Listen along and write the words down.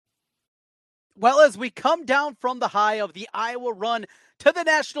Well, as we come down from the high of the Iowa run to the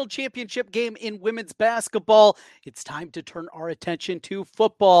national championship game in women's basketball, it's time to turn our attention to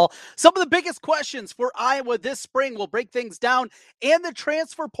football. Some of the biggest questions for Iowa this spring will break things down, and the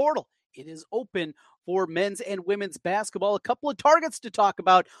transfer portal. It is open for men's and women's basketball. A couple of targets to talk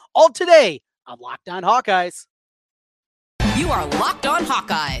about all today on Locked On Hawkeyes. You are Locked On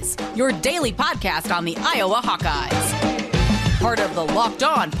Hawkeyes, your daily podcast on the Iowa Hawkeyes. Part of the Locked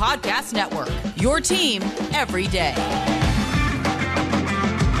On Podcast Network, your team every day.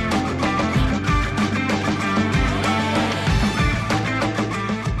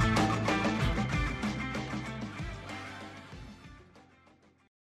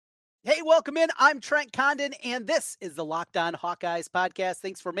 Hey, welcome in. I'm Trent Condon, and this is the Locked On Hawkeyes podcast.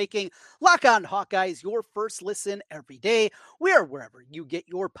 Thanks for making Locked On Hawkeyes your first listen every day. We are wherever you get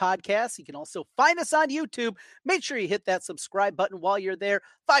your podcasts. You can also find us on YouTube. Make sure you hit that subscribe button while you're there.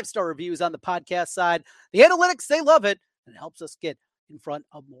 5-star reviews on the podcast side. The analytics, they love it, and it helps us get in front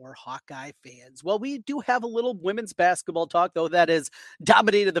of more Hawkeye fans. Well, we do have a little women's basketball talk, though, that has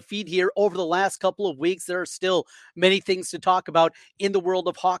dominated the feed here over the last couple of weeks. There are still many things to talk about in the world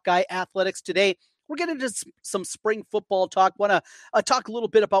of Hawkeye athletics today. We're getting into some spring football talk. Want to talk a little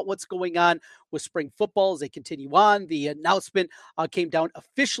bit about what's going on with spring football as they continue on. The announcement came down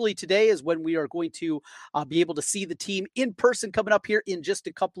officially today is when we are going to be able to see the team in person coming up here in just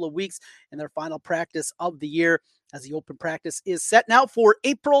a couple of weeks in their final practice of the year, as the open practice is set now for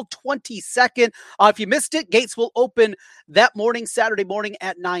April 22nd. If you missed it, gates will open that morning, Saturday morning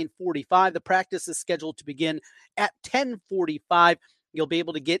at 9:45. The practice is scheduled to begin at 10:45. You'll be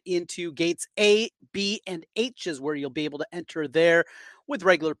able to get into gates A, B, and H is where you'll be able to enter there with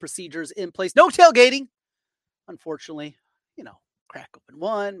regular procedures in place. No tailgating, unfortunately. Crack open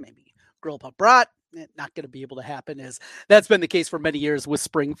one, maybe grill up a brat. Not going to be able to happen, as that's been the case for many years with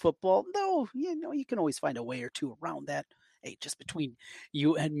spring football. Though, you can always find a way or two around that. Hey, just between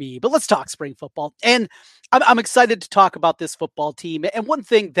you and me. But let's talk spring football. And I'm excited to talk about this football team. And one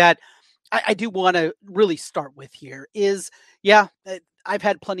thing that I do want to really start with here is, I've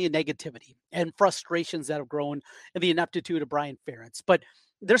had plenty of negativity and frustrations that have grown in the ineptitude of Brian Ferentz, but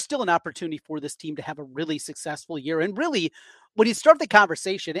there's still an opportunity for this team to have a really successful year. And really, when you start the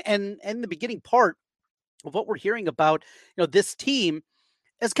conversation and the beginning part of what we're hearing about, this team,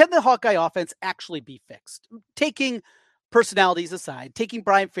 is can the Hawkeye offense actually be fixed? Taking personalities aside, taking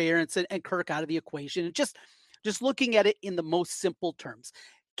Brian Ferentz and Kirk out of the equation, and just looking at it in the most simple terms.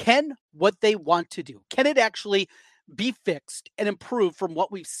 Can what they want to do, can it actually be fixed and improved from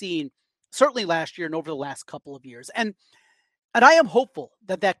what we've seen certainly last year and over the last couple of years? And I am hopeful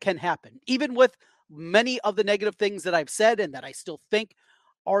that that can happen, even with many of the negative things that I've said and that I still think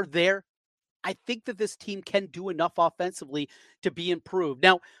are there. I think that this team can do enough offensively to be improved.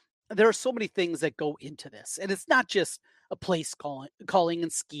 Now, there are so many things that go into this, and it's not just a place calling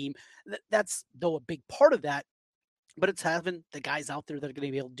and scheme. That's, though, a big part of that, but it's having the guys out there that are going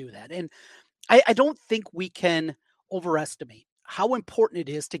to be able to do that. And I don't think we can overestimate how important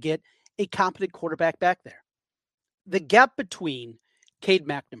it is to get a competent quarterback back there. The gap between Cade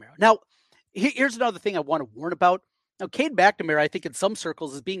McNamara. Now, here's another thing I want to warn about. Now, Cade McNamara, I think in some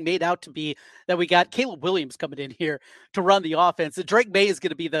circles, is being made out to be that we got Caleb Williams coming in here to run the offense. And Drake May is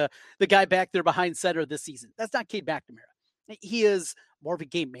going to be the guy back there behind center this season. That's not Cade McNamara. He is more of a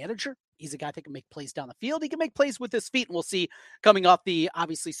game manager. He's a guy that can make plays down the field. He can make plays with his feet, and we'll see coming off the,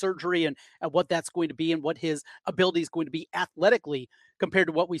 obviously, surgery and what that's going to be and what his ability is going to be athletically compared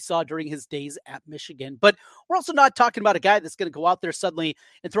to what we saw during his days at Michigan. But we're also not talking about a guy that's going to go out there suddenly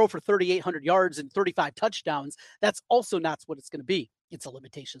and throw for 3,800 yards and 35 touchdowns. That's also not what it's going to be. It's the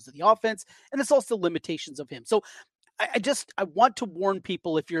limitations of the offense, and it's also the limitations of him. So I want to warn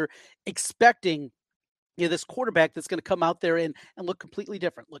people, if you're expecting this quarterback that's going to come out there and look completely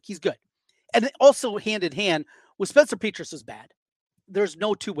different. Look, he's good. And also hand in hand with Spencer Petras is bad. There's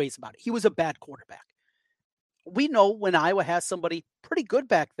no two ways about it. He was a bad quarterback. We know when Iowa has somebody pretty good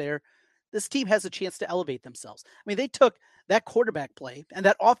back there, this team has a chance to elevate themselves. I mean, they took that quarterback play and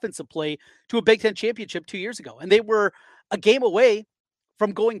that offensive play to a Big Ten championship 2 years ago, and they were a game away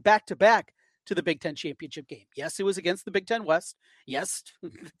from going back-to-back to the Big Ten championship game. Yes, it was against the Big Ten West. Yes,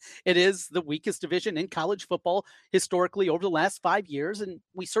 it is the weakest division in college football historically over the last 5 years, and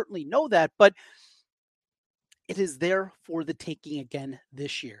we certainly know that, but it is there for the taking again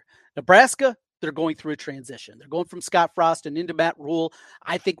this year. Nebraska, they're going through a transition. They're going from Scott Frost and into Matt Rule.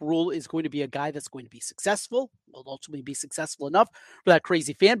 I think Rule is going to be a guy that's going to be successful, will ultimately be successful enough for that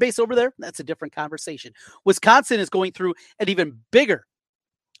crazy fan base over there. That's a different conversation. Wisconsin is going through an even bigger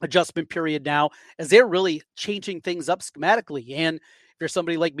adjustment period now, as they're really changing things up schematically. And you're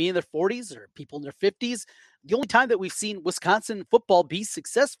somebody like me in their 40s or people in their 50s, the only time that we've seen Wisconsin football be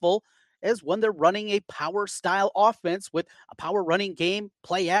successful is when they're running a power style offense with a power running game,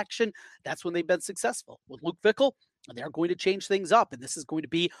 play action. That's when they've been successful. With Luke Fickell, they're going to change things up, and this is going to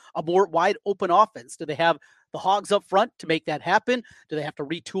be a more wide open offense. Do they have the Hogs up front to make that happen? Do they have to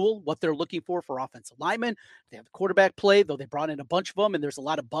retool what they're looking for offensive linemen? They have the quarterback play, though they brought in a bunch of them, and there's a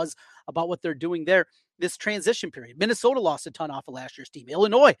lot of buzz about what they're doing there. This transition period. Minnesota lost a ton off of last year's team.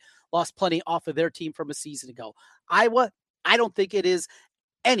 Illinois lost plenty off of their team from a season ago. Iowa, I don't think it is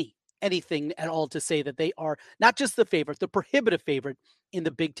anything at all to say that they are not just the favorite, the prohibitive favorite in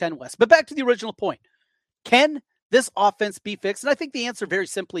the Big Ten West. But back to the original point. Can this offense be fixed? And I think the answer very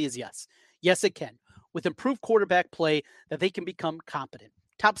simply is yes. Yes, it can. With improved quarterback play, that they can become competent.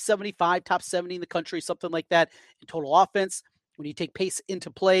 Top 75, top 70 in the country, something like that in total offense. When you take pace into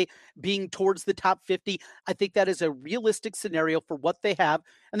play, being towards the top 50, I think that is a realistic scenario for what they have.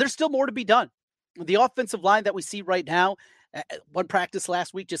 And there's still more to be done. The offensive line that we see right now, one practice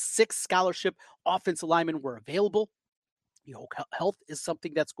last week, just 6 scholarship offensive linemen were available. Health is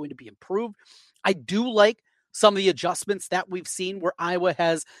something that's going to be improved. I do like some of the adjustments that we've seen where Iowa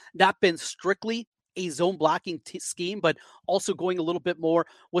has not been strictly a zone blocking scheme, but also going a little bit more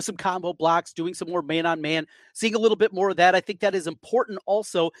with some combo blocks, doing some more man-on-man, seeing a little bit more of that. I think that is important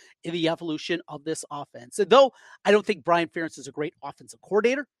also in the evolution of this offense. And though I don't think Brian Ferentz is a great offensive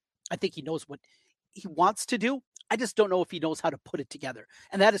coordinator, I think he knows what he wants to do. I just don't know if he knows how to put it together.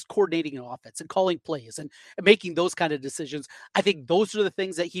 And that is coordinating an offense and calling plays and making those kind of decisions. I think those are the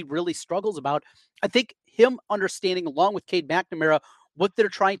things that he really struggles about. I think him understanding, along with Cade McNamara, what they're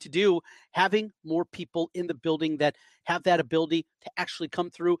trying to do, having more people in the building that have that ability to actually come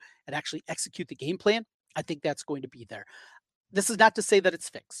through and actually execute the game plan, I think that's going to be there. This is not to say that it's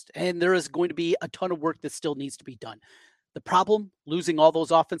fixed, and there is going to be a ton of work that still needs to be done. The problem, losing all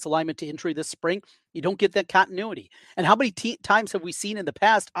those offensive linemen to injury this spring, you don't get that continuity. And how many times have we seen in the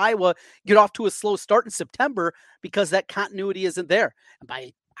past Iowa get off to a slow start in September because that continuity isn't there? And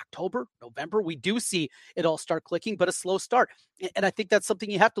by October, November, we do see it all start clicking, but a slow start. And I think that's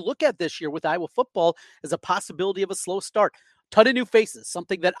something you have to look at this year with Iowa football as a possibility of a slow start. Ton of new faces,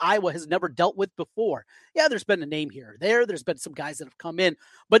 something that Iowa has never dealt with before. Yeah, there's been a name here or there. There's been some guys that have come in,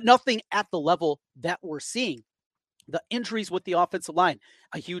 but nothing at the level that we're seeing. The injuries with the offensive line,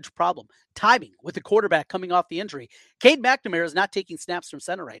 a huge problem. Timing with the quarterback coming off the injury. Cade McNamara is not taking snaps from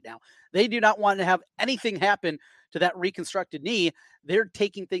center right now. They do not want to have anything happen to that reconstructed knee. They're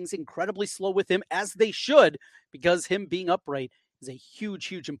taking things incredibly slow with him, as they should, because him being upright is a huge,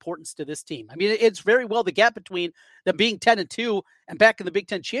 huge importance to this team. I mean, it's very well the gap between them being 10-2 and back in the Big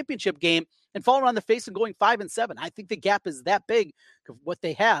Ten championship game and falling on the face and going 5-7. I think the gap is that big of what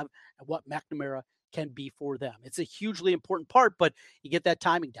they have and what McNamara can be for them. It's a hugely important part, but you get that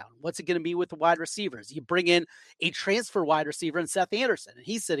timing down. What's it going to be with the wide receivers? You bring in a transfer wide receiver in Seth Anderson, and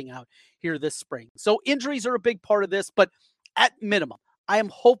he's sitting out here this spring. So injuries are a big part of this, but at minimum, I am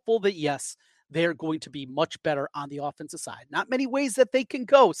hopeful that yes, they're going to be much better on the offensive side. Not many ways that they can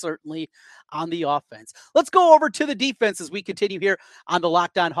go, certainly, on the offense. Let's go over to the defense as we continue here on the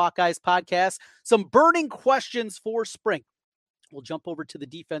Locked On Hawkeyes podcast. Some burning questions for spring. We'll jump over to the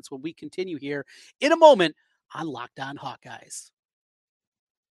defense when we continue here in a moment on Locked On Hawkeyes.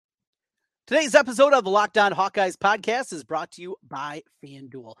 Today's episode of the Locked On Hawkeyes podcast is brought to you by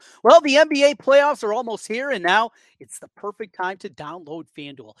FanDuel. Well, the NBA playoffs are almost here, and now it's the perfect time to download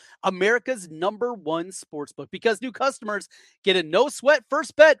FanDuel, America's #1 sportsbook, because new customers get a no-sweat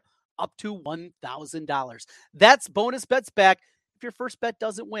first bet up to $1,000. That's bonus bets back if your first bet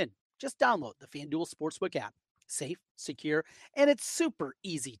doesn't win. Just download the FanDuel Sportsbook app. Safe, secure, and it's super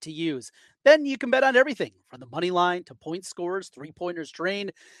easy to use. Then you can bet on everything from the money line to point scores, three-pointers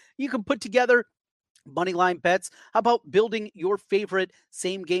drained. You can put together money line bets. How about building your favorite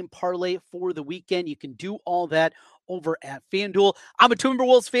same game parlay for the weekend? You can do all that over at FanDuel. I'm a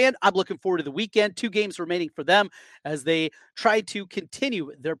Timberwolves fan. I'm looking forward to the weekend. 2 games remaining for them as they try to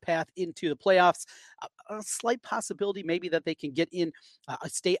continue their path into the playoffs. A slight possibility maybe that they can get in,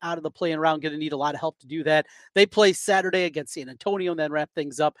 stay out of the play-in round. Going to need a lot of help to do that. They play Saturday against San Antonio and then wrap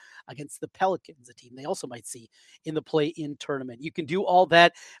things up against the Pelicans, a team they also might see in the play-in tournament. You can do all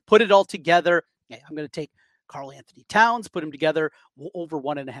that, put it all together. I'm going to take Karl Anthony Towns, put him together over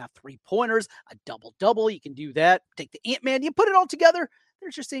 1.5 3-pointers, a double-double. You can do that. Take the Ant-Man. You put it all together.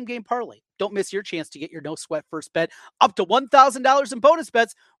 There's your same game parlay. Don't miss your chance to get your no sweat first bet up to $1,000 in bonus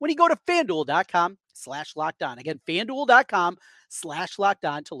bets when you go to FanDuel.com/lockedon. Again,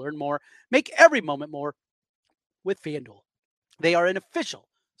 FanDuel.com/lockedon to learn more. Make every moment more with FanDuel. They are an official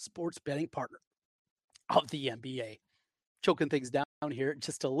sports betting partner of the NBA. Choking things down. here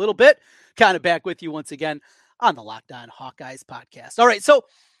just a little bit. Kind of back with you once again on the Locked On Hawkeyes podcast. All right, so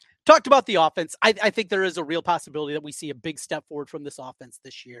talked about the offense. I think there is a real possibility that we see a big step forward from this offense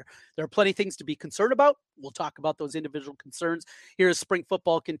this year. There are plenty of things to be concerned about. We'll talk about those individual concerns here as spring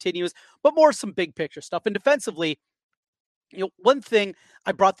football continues, but more some big picture stuff. And defensively, one thing,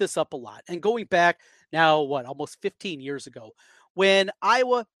 I brought this up a lot, and going back now, almost 15 years ago, when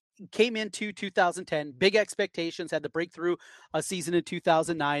Iowa came into 2010, big expectations, had the breakthrough season in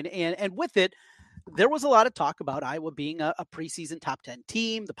 2009, and with it, there was a lot of talk about Iowa being a preseason top 10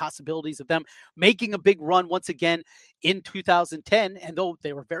 team, the possibilities of them making a big run once again in 2010. And though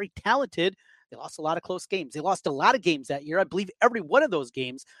they were very talented, they lost a lot of close games. They lost a lot of games that year. I believe every one of those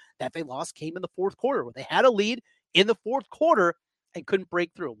games that they lost came in the fourth quarter, where they had a lead in the fourth quarter and couldn't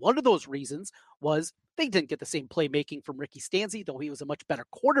break through. One of those reasons was they didn't get the same playmaking from Ricky Stanzi, though he was a much better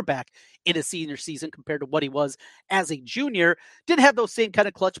quarterback in his senior season compared to what he was as a junior. Didn't have those same kind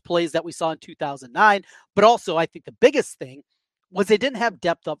of clutch plays that we saw in 2009. But also, I think the biggest thing was they didn't have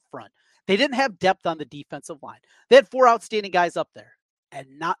depth up front. They didn't have depth on the defensive line. They had four outstanding guys up there and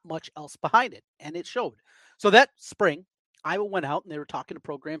not much else behind it, and it showed. So that spring, Iowa went out and they were talking to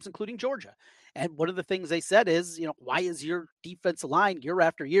programs, including Georgia. And one of the things they said is, why is your defensive line year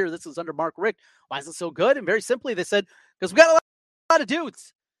after year, this is under Mark Richt, why is it so good? And very simply, they said, because we got a lot of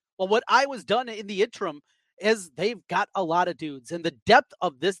dudes. Well, what Iowa's done in the interim is they've got a lot of dudes. And the depth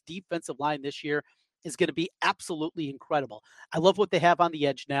of this defensive line this year is going to be absolutely incredible. I love what they have on the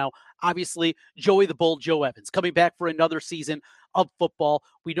edge now. Obviously, Joey the Bull, Joe Evans, coming back for another season of football.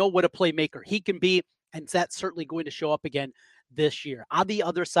 We know what a playmaker he can be, and that's certainly going to show up again this year. On the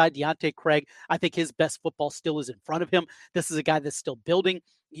other side, Deontay Craig, I think his best football still is in front of him. This is a guy that's still building.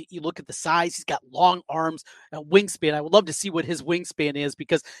 You look at the size, he's got long arms, wingspan. I would love to see what his wingspan is,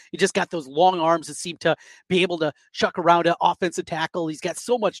 because he just got those long arms that seem to be able to chuck around an offensive tackle. He's got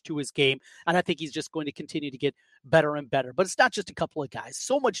so much to his game, and I think he's just going to continue to get better and better. But it's not just a couple of guys.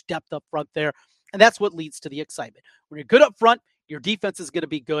 So much depth up front there, and that's what leads to the excitement. When you're good up front, your defense is going to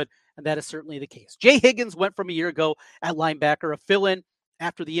be good, and that is certainly the case. Jay Higgins went from a year ago at linebacker, a fill-in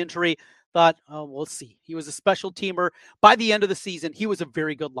after the injury. Thought, oh, we'll see. He was a special teamer. By the end of the season, he was a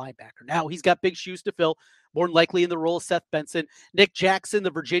very good linebacker. Now he's got big shoes to fill, more than likely in the role of Seth Benson. Nick Jackson, the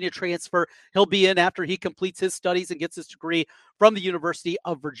Virginia transfer, he'll be in after he completes his studies and gets his degree from the University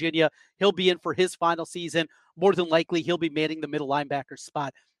of Virginia. He'll be in for his final season. More than likely, he'll be manning the middle linebacker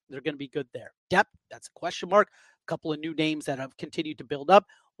spot. They're going to be good there. Depth, that's a question mark. A couple of new names that have continued to build up.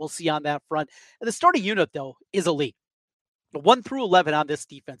 We'll see on that front. And the starting unit, though, is elite. 1 through 11 on this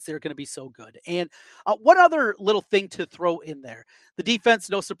defense, they're going to be so good. And one other little thing to throw in there. The defense,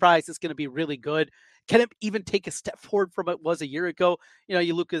 no surprise, is going to be really good. Can it even take a step forward from it was a year ago?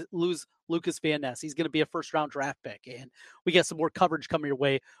 You lose Lucas Van Ness. He's going to be a first-round draft pick. And we get some more coverage coming your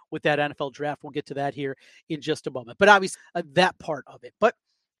way with that NFL draft. We'll get to that here in just a moment. But obviously, that part of it. But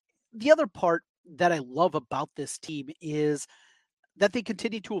the other part that I love about this team is that they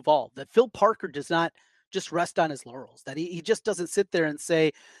continue to evolve, that Phil Parker does not just rest on his laurels, that he just doesn't sit there and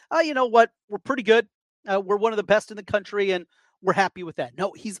say, oh, you know what, we're pretty good. We're one of the best in the country, and we're happy with that.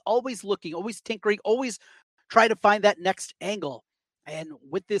 No, he's always looking, always tinkering, always try to find that next angle. And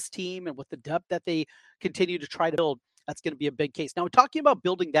with this team and with the depth that they continue to try to build, that's going to be a big case. Now, we're talking about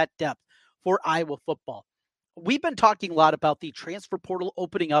building that depth for Iowa football. We've been talking a lot about the transfer portal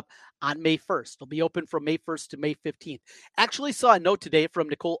opening up on May 1st. It'll be open from May 1st to May 15th. Actually saw a note today from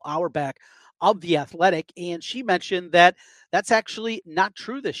Nicole Auerbach of The Athletic, and she mentioned that that's actually not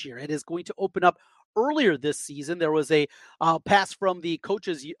true this year. It is going to open up earlier this season. There was a pass from the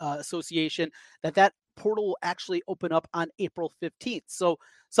Coaches Association that portal will actually open up on April 15th. So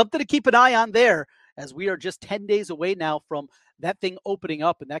something to keep an eye on there, as we are just 10 days away now from that thing opening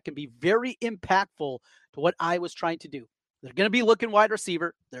up, and that can be very impactful to what Iowa's trying to do. They're going to be looking wide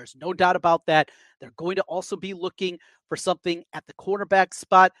receiver. There's no doubt about that. They're going to also be looking for something at the cornerback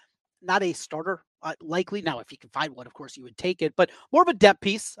spot. Not a starter, likely. Now, if you can find one, of course, you would take it, but more of a depth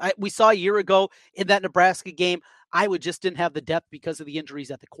piece. We saw a year ago in that Nebraska game, Iowa just didn't have the depth because of the injuries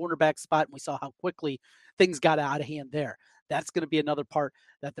at the cornerback spot, and we saw how quickly things got out of hand there. That's going to be another part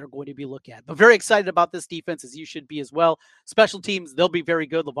that they're going to be looking at. But very excited about this defense, as you should be as well. Special teams, they'll be very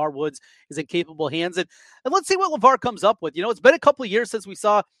good. LeVar Woods is in capable hands. And let's see what LeVar comes up with. It's been a couple of years since we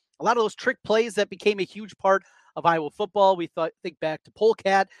saw a lot of those trick plays that became a huge part of Iowa football. We think back to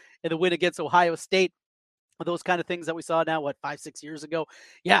Polecat and the win against Ohio State. Those kind of things that we saw now, 5-6 years ago.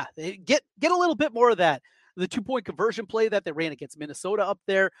 Yeah, get a little bit more of that. The 2-point conversion play that they ran against Minnesota up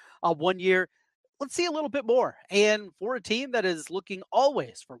there 1 year. Let's see a little bit more. And for a team that is looking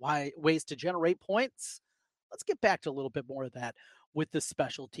always for ways to generate points, let's get back to a little bit more of that with the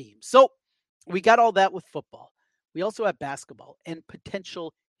special teams. So we got all that with football. We also have basketball and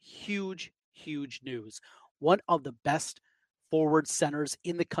potential huge news. One of the best forward centers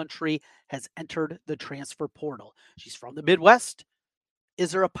in the country has entered the transfer portal. She's from the Midwest.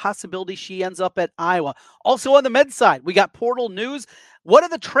 Is there a possibility she ends up at Iowa? Also on the men's side, we got portal news. One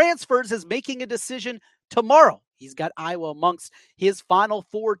of the transfers is making a decision tomorrow. He's got Iowa amongst his final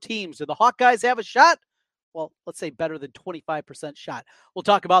 4 teams. Do the Hawkeyes have a shot? Well, let's say better than 25% shot. We'll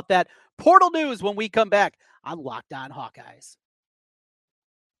talk about that portal news when we come back on Locked On Hawkeyes.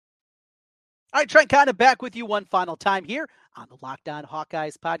 All right, Trent Condon back with you one final time here on the Locked On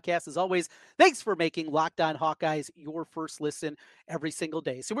Hawkeyes podcast. As always, thanks for making Locked On Hawkeyes your first listen every single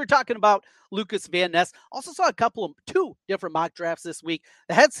day. So we're talking about Lucas Van Ness. Also saw 2 different mock drafts this week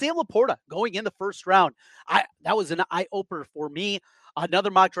that had Sam Laporta going in the first round. That was an eye-opener for me. Another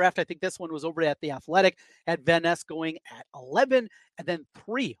mock draft, I think this one was over at The Athletic, had Van Ness going at 11, and then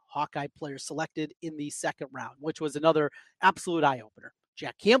 3 Hawkeye players selected in the second round, which was another absolute eye-opener.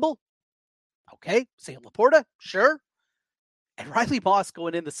 Jack Campbell, okay. Sam Laporta, sure. And Riley Moss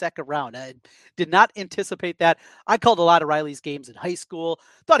going in the second round. I did not anticipate that. I called a lot of Riley's games in high school.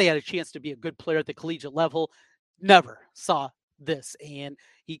 Thought he had a chance to be a good player at the collegiate level. Never saw this, and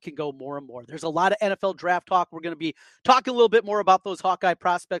he can go more and more. There's a lot of NFL draft talk. We're going to be talking a little bit more about those Hawkeye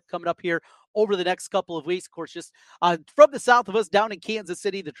prospects coming up here over the next couple of weeks. Of course, just from the south of us down in Kansas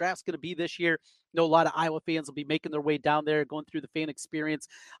City, the draft's going to be this year. Know a lot of Iowa fans will be making their way down there, going through the fan experience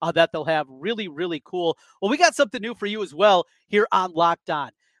that they'll have. Really cool. Well, we got something new for you as well here on Locked On.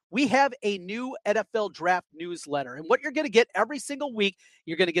 We have a new NFL draft newsletter. And what you're going to get every single week,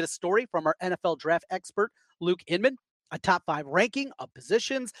 you're going to get a story from our NFL draft expert, Luke Inman, a top 5 ranking of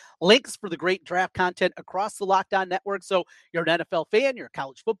positions, links for the great draft content across the Locked On network. So you're an NFL fan, you're a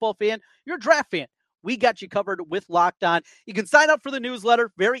college football fan, you're a draft fan. We got you covered with Locked On. You can sign up for the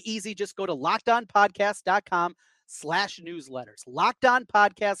newsletter. Very easy. Just go to lockedonpodcast.com/newsletters.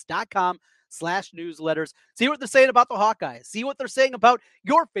 lockedonpodcast.com/newsletters. See what they're saying about the Hawkeyes. See what they're saying about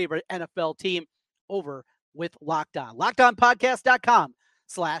your favorite NFL team over with Locked On.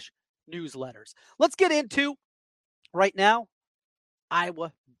 lockedonpodcast.com/newsletters. Let's get into right now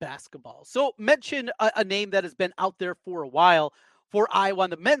Iowa basketball. So mention a name that has been out there for a while for Iowa on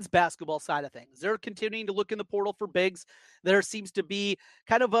the men's basketball side of things. They're continuing to look in the portal for bigs. There seems to be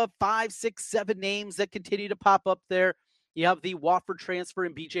kind of a 5, 6, 7 names that continue to pop up there. You have the Wofford transfer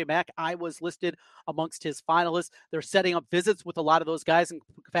and BJ Mack. Iowa's listed amongst his finalists. They're setting up visits with a lot of those guys. In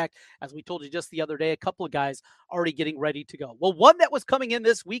fact, as we told you just the other day, a couple of guys already getting ready to go. Well, one that was coming in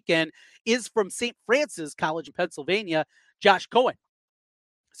this weekend is from St. Francis College in Pennsylvania, Josh Cohen.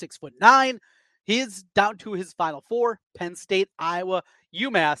 6'9". He's down to his final 4: Penn State, Iowa,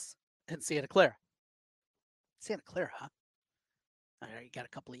 UMass, and Santa Clara. Santa Clara, huh? All right, you got a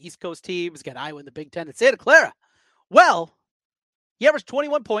couple of East Coast teams, got Iowa in the Big Ten, and Santa Clara. Well, he averaged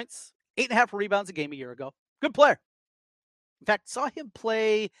 21 points, 8.5 rebounds a game a year ago. Good player. In fact, saw him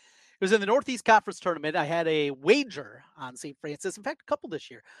play. It was in the Northeast Conference tournament. I had a wager on St. Francis. In fact, a couple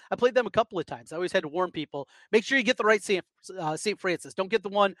this year. I played them a couple of times. I always had to warn people, make sure you get the right St. Francis. Don't get the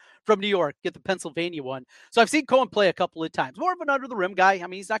one from New York. Get the Pennsylvania one. So I've seen Cohen play a couple of times. More of an under-the-rim guy. I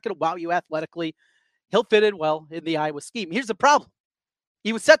mean, he's not going to wow you athletically. He'll fit in well in the Iowa scheme. Here's the problem.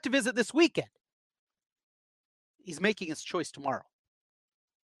 He was set to visit this weekend. He's making his choice tomorrow.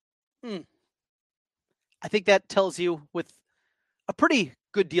 I think that tells you with a pretty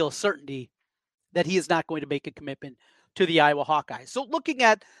good deal of certainty that he is not going to make a commitment to the Iowa Hawkeyes. So looking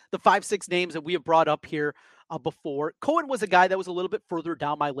at the 5, 6 names that we have brought up here before, Cohen was a guy that was a little bit further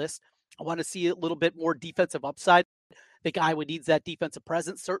down my list. I want to see a little bit more defensive upside. I think Iowa needs that defensive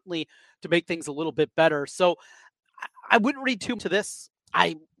presence, certainly, to make things a little bit better. So I wouldn't read too much to this.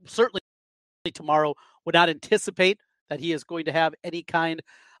 I certainly tomorrow would not anticipate that he is going to have any kind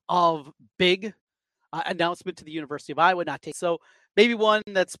of big announcement to the University of Iowa. So maybe one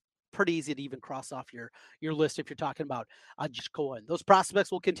that's pretty easy to even cross off your list if you're talking about Josh Cohen. Those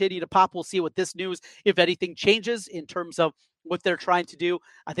prospects will continue to pop. We'll see what this news, if anything, changes in terms of what they're trying to do.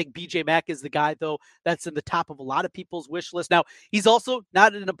 I think BJ Mack is the guy, though, that's in the top of a lot of people's wish list. Now, he's also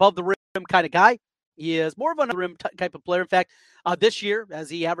not an above-the-rim kind of guy. He is more of an under-the-rim type of player. In fact, this year, as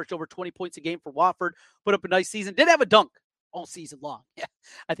he averaged over 20 points a game for Wofford, put up a nice season, did have a dunk all season long. Yeah,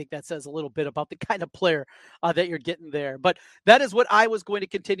 I think that says a little bit about the kind of player that you're getting there. But that is what Iowa's going to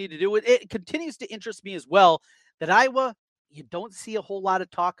continue to do. It continues to interest me as well that Iowa, you don't see a whole lot of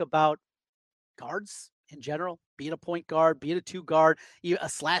talk about guards in general, being a point guard, being a 2 guard, a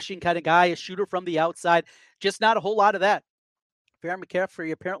slashing kind of guy, a shooter from the outside. Just not a whole lot of that. Farron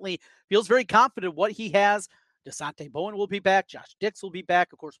McCaffrey apparently feels very confident what he has Desante Bowen will be back. Josh Dix will be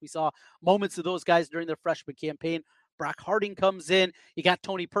back. Of course, we saw moments of those guys during their freshman campaign. Brock Harding comes in. You got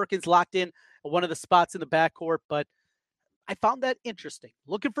Tony Perkins locked in at one of the spots in the backcourt, but I found that interesting.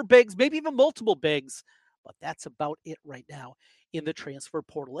 Looking for bigs, maybe even multiple bigs, but that's about it right now in the transfer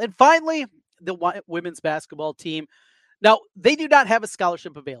portal. And finally, the women's basketball team. Now, they do not have a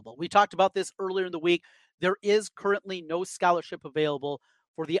scholarship available. We talked about this earlier in the week. There is currently no scholarship available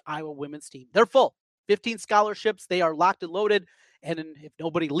for the Iowa women's team. They're full. 15 scholarships. They are locked and loaded. And if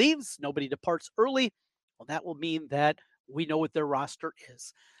nobody leaves, nobody departs early, well, that will mean that we know what their roster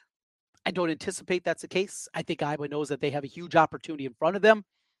is. I don't anticipate that's the case. I think Iowa knows that they have a huge opportunity in front of them.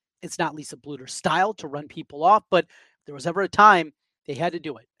 It's not Lisa Bluter's style to run people off, but if there was ever a time they had to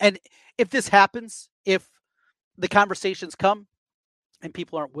do it. And if this happens, if the conversations come and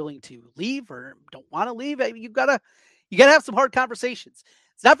people aren't willing to leave or don't want to leave, you gotta have some hard conversations.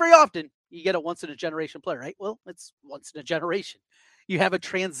 It's not very often you get a once in a generation player, right? Well, it's once in a generation. You have a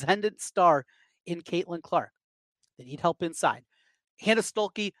transcendent star in Caitlin Clark. They need help inside. Hannah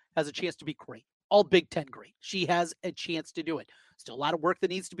Stuelke has a chance to be great. All Big Ten great. She has a chance to do it. Still a lot of work that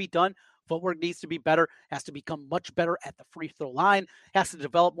needs to be done. Footwork needs to be better, has to become much better at the free throw line, has to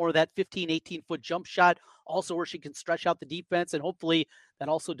develop more of that 15, 18-foot jump shot, also where she can stretch out the defense, and hopefully that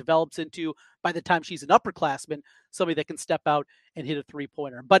also develops into, by the time she's an upperclassman, somebody that can step out and hit a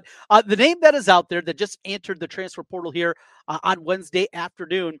three-pointer. But the name that is out there that just entered the transfer portal here on Wednesday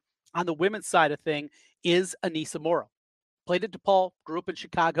afternoon on the women's side of thing is Anissa Morrow. Played at DePaul, grew up in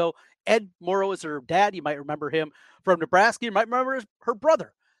Chicago. Ed Morrow is her dad. You might remember him from Nebraska. You might remember her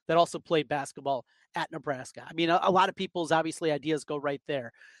brother that also played basketball at Nebraska. I mean, a lot of people's obviously ideas go right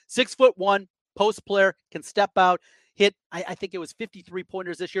there. 6'1", post player, can step out, hit, I think it was 53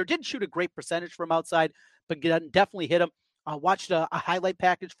 pointers this year. Didn't shoot a great percentage from outside, but definitely hit them. Watched a highlight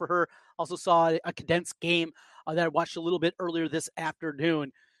package for her. Also saw a condensed game that I watched a little bit earlier this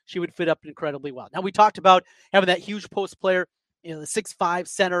afternoon. She would fit up incredibly well. Now, we talked about having that huge post player, the 6'5"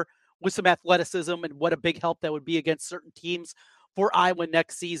 center with some athleticism, and what a big help that would be against certain teams for Iowa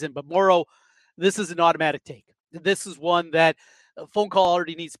next season. But Morrow, this is an automatic take. This is one that a phone call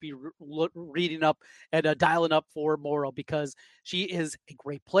already needs to be reading up and dialing up for Morrow, because she is a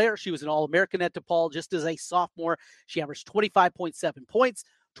great player. She was an All-American at DePaul just as a sophomore. She averaged 25.7 points,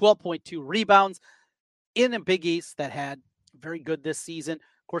 12.2 rebounds in a Big East that had very good this season.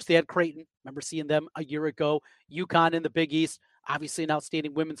 Of course, they had Creighton. Remember seeing them a year ago. UConn in the Big East, obviously an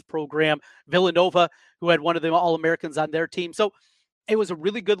outstanding women's program. Villanova, who had one of the All-Americans on their team. So it was a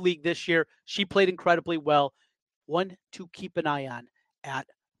really good league this year. She played incredibly well. One to keep an eye on at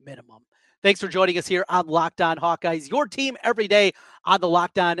minimum. Thanks for joining us here on Locked On Hawkeyes, your team every day on the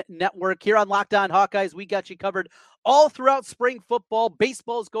Locked On Network. Here on Locked On Hawkeyes, we got you covered all throughout spring football.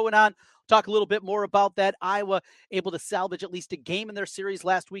 Baseball's going on. Talk a little bit more about that. Iowa able to salvage at least a game in their series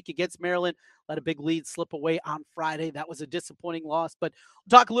last week against Maryland. Let a big lead slip away on Friday. That was a disappointing loss, but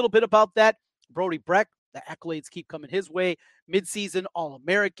we'll talk a little bit about that. Brody Breck, the accolades keep coming his way. Midseason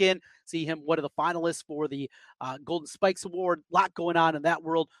All-American. See him one of the finalists for the Golden Spikes Award. A lot going on in that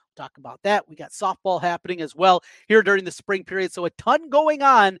world. We'll talk about that. We got softball happening as well here during the spring period. So a ton going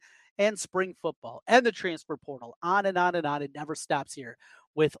on, and spring football and the transfer portal, on and on and on. It never stops here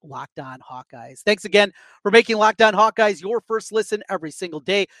with Locked On Hawkeyes. Thanks again for making Locked On Hawkeyes your first listen every single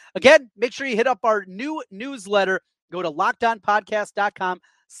day. Again, make sure you hit up our new newsletter. Go to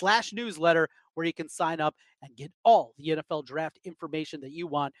lockedonpodcast.com/newsletter, where you can sign up and get all the NFL draft information that you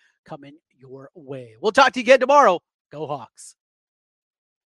want coming your way. We'll talk to you again tomorrow. Go Hawks.